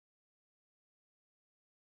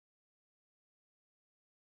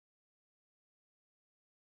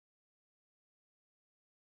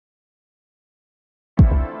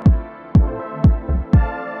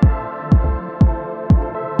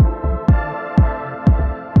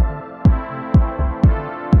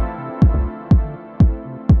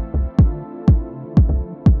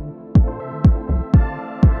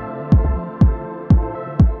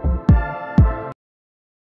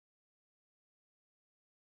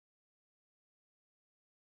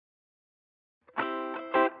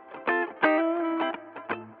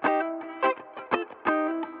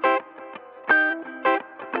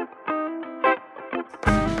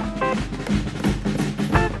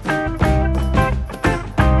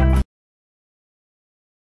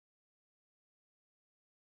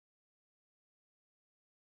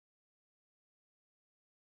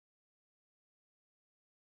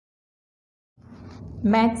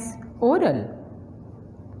Maths oral.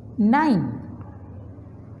 9.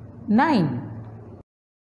 9.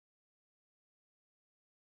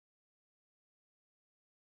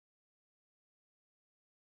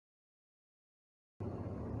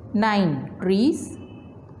 9 trees.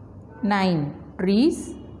 9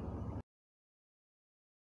 trees.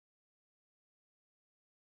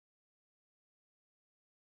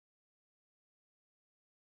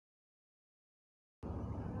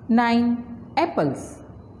 9 apples.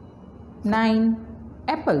 9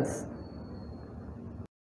 apples.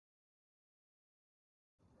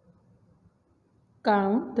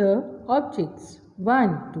 Count the objects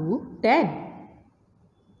 1 to 10.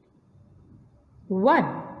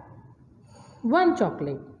 1. 1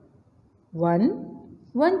 chocolate.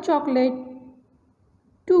 1 chocolate.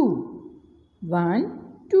 2.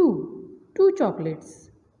 2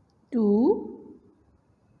 chocolates.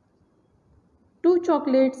 2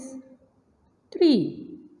 chocolates. 3.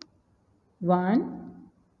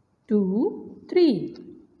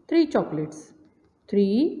 3 chocolates.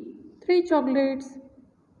 3 chocolates.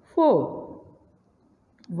 4.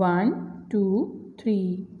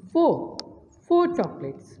 4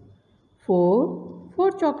 chocolates.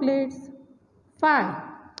 4 chocolates. 5.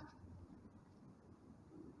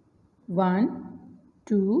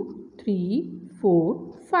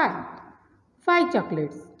 5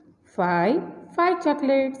 chocolates. 5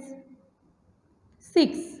 chocolates.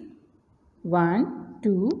 6.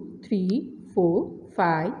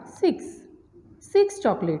 6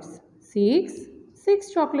 chocolates.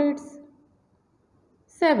 6 chocolates.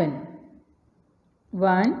 7.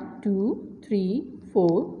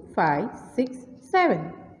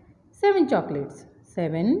 7 chocolates.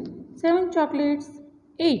 7 chocolates.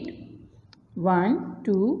 8.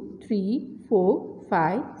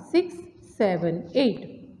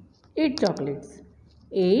 8 chocolates.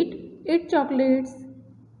 8 chocolates.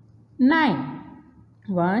 9.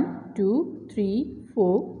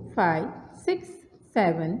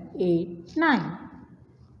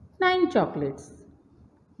 9 chocolates.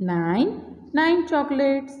 9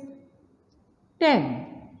 chocolates. 10.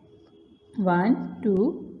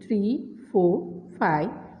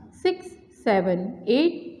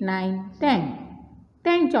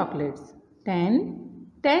 10 chocolates.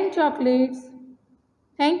 10 chocolates.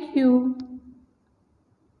 Thank you.